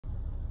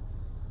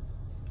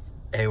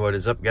Hey, what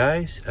is up,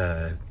 guys?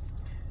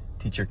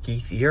 Teacher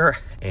Keith here,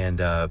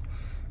 and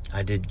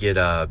I did get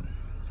a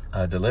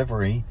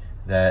delivery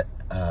that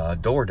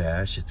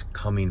DoorDash. It's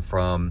coming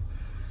from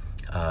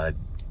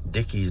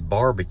Dickey's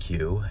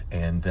Barbecue,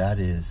 and that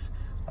is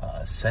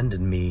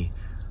sending me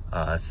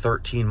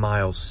 13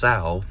 miles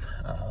south.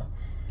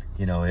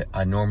 You know,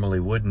 I normally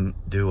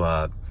wouldn't do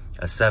a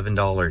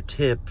 $7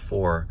 tip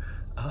for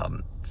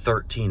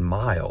 13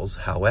 miles.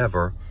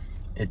 However,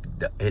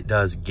 it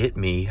does get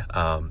me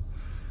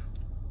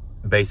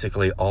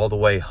basically all the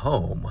way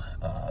home.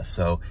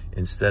 So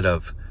instead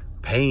of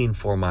paying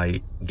for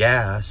my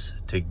gas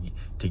to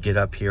get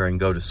up here and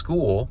go to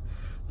school,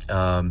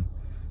 now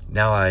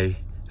I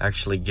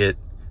actually get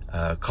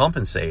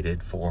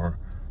compensated for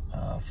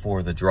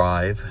the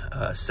drive,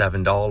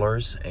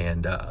 $7,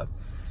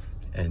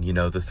 and you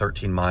know, the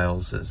 13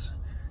 miles is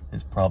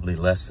probably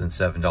less than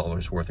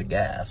 $7 worth of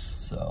gas.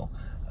 So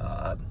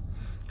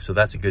so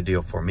that's a good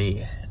deal for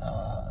me.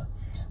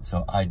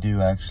 So I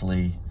do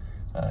actually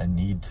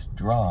need to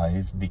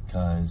drive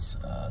because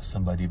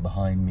somebody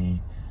behind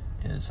me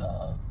is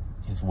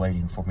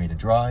waiting for me to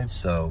drive,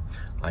 so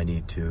I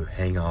need to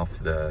hang off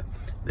the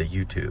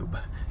YouTube.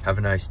 Have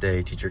a nice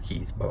day, Teacher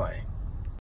Keith. Bye-bye.